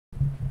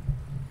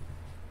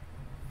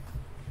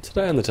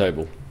Today on the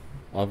table,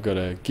 I've got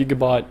a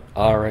Gigabyte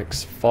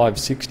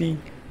RX560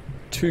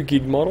 2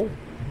 gig model,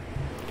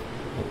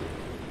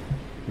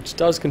 which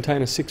does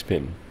contain a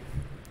 6-pin.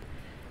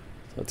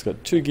 So it's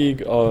got 2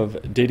 gig of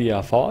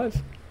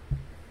DDR5,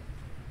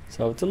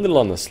 so it's a little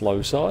on the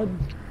slow side,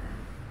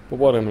 but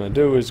what I'm going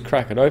to do is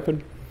crack it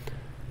open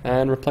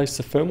and replace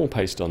the thermal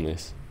paste on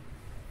this.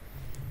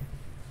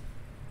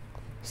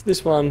 So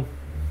this one,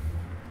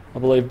 I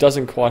believe,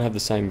 doesn't quite have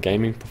the same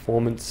gaming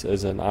performance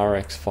as an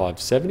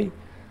RX570.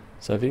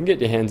 So if you can get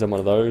your hands on one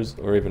of those,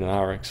 or even an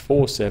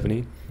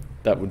RX470,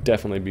 that would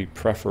definitely be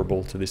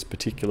preferable to this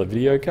particular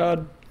video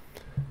card.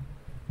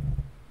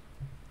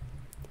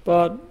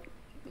 But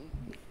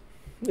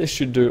this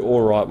should do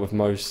alright with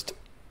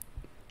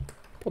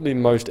probably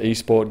most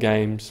esport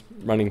games,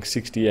 running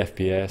 60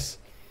 FPS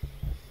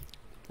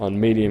on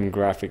medium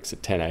graphics at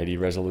 1080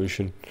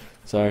 resolution.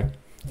 So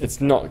it's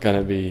not going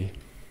to be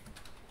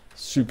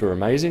super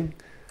amazing,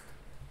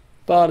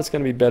 but it's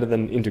going to be better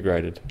than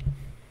integrated.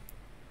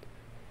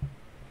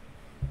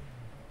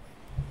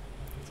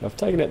 So I've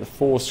taken out the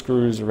 4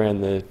 screws around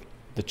the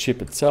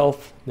chip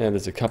itself. Now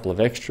there's a couple of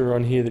extra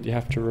on here that you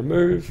have to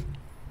remove.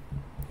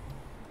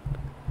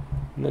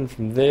 And then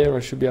from there I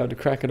should be able to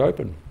crack it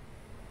open.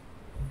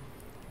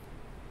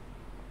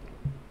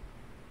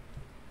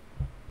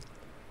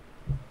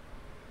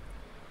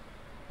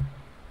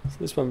 So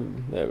this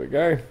one, there we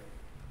go.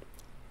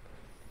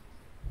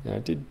 Now I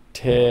did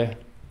tear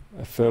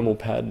a thermal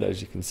pad, as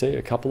you can see,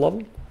 a couple of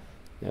them.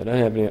 Now I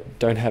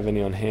don't have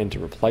any on hand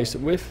to replace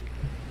it with,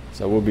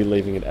 so we'll be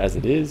leaving it as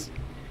it is.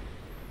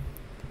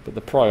 But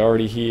the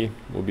priority here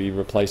will be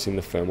replacing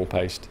the thermal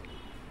paste.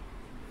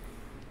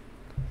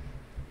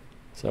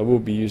 So we'll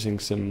be using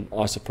some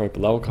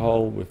isopropyl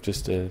alcohol with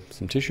just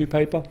some tissue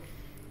paper.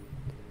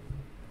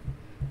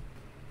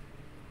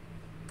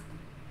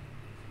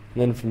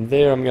 And then from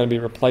there I'm going to be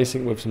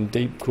replacing with some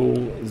Deep Cool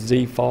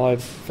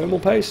Z5 thermal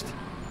paste,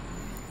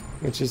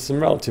 which is some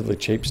relatively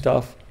cheap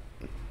stuff.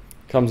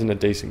 Comes in a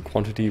decent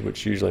quantity,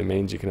 which usually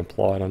means you can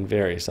apply it on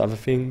various other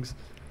things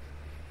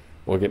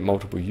or get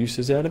multiple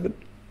uses out of it.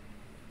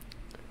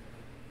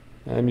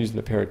 I'm using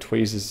a pair of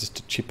tweezers just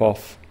to chip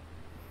off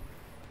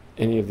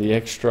any of the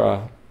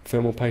extra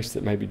thermal paste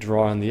that may be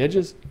dry on the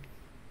edges.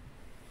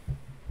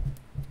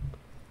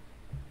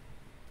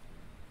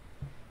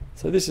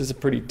 So this is a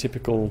pretty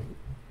typical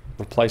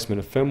replacement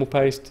of thermal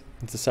paste.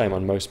 It's the same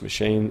on most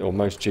machines or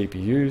most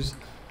GPUs,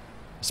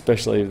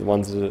 especially the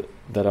ones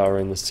that are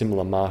in the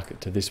similar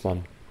market to this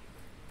one.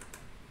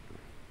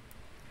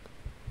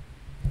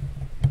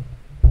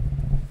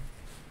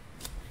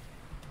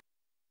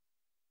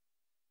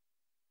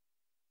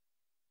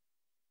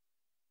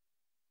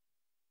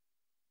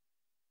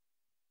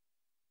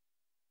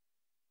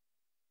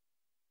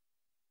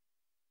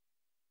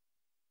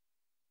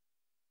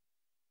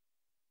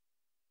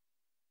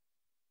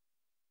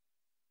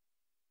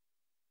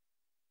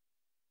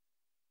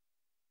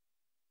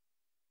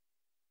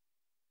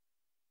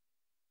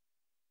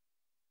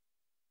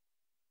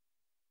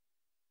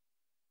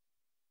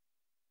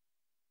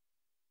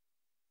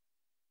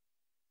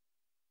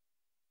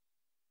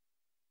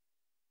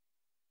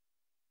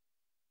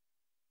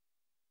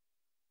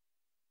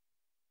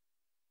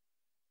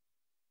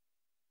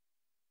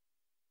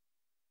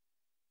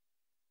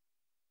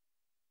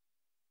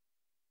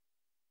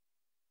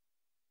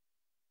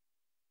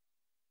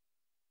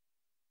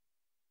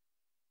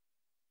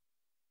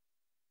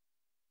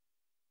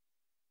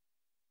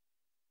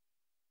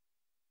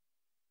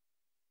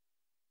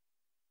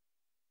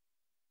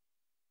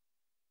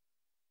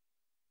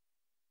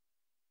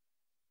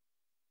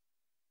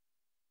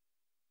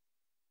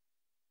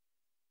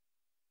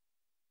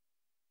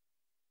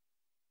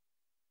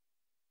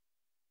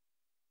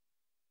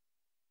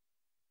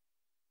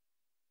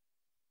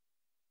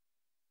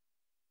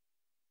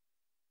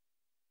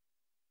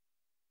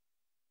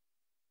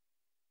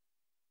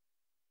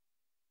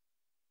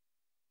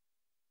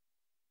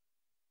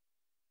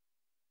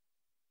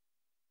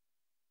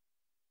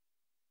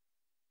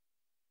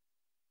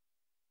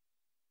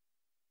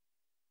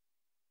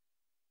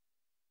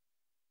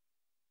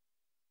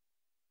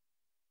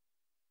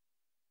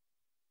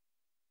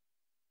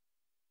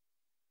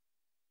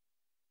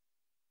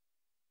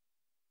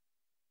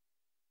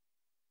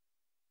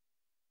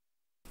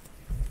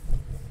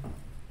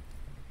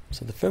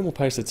 So the thermal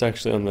paste that's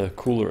actually on the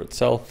cooler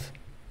itself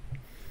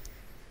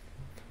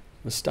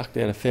was stuck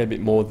down a fair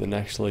bit more than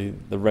actually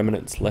the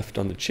remnants left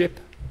on the chip.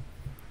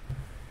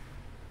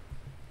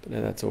 But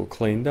now that's all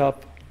cleaned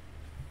up.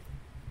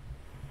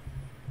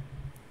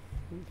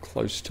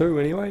 Close to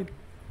anyway.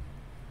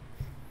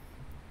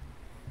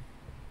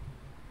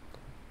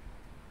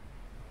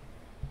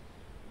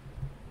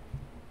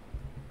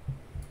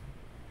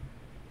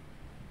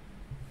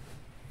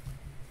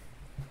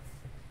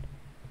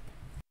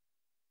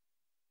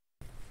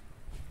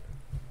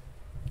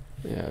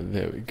 Yeah,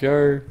 there we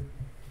go.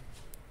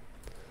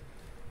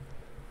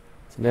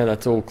 So now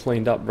that's all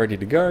cleaned up, ready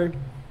to go.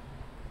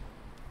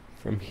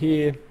 From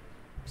here,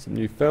 some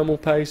new thermal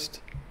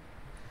paste.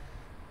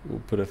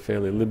 We'll put a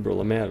fairly liberal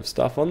amount of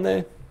stuff on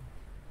there.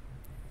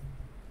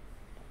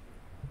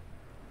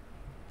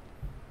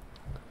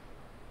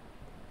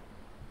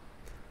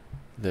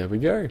 there we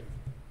go.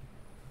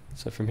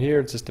 So from here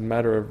it's just a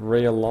matter of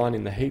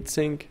realigning the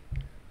heatsink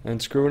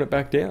and screwing it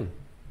back down.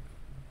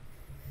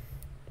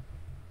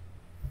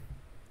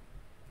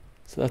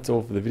 So that's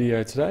all for the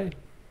video today.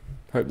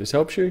 Hope this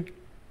helps you,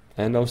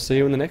 and I'll see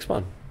you in the next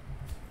one.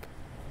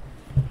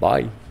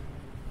 Bye.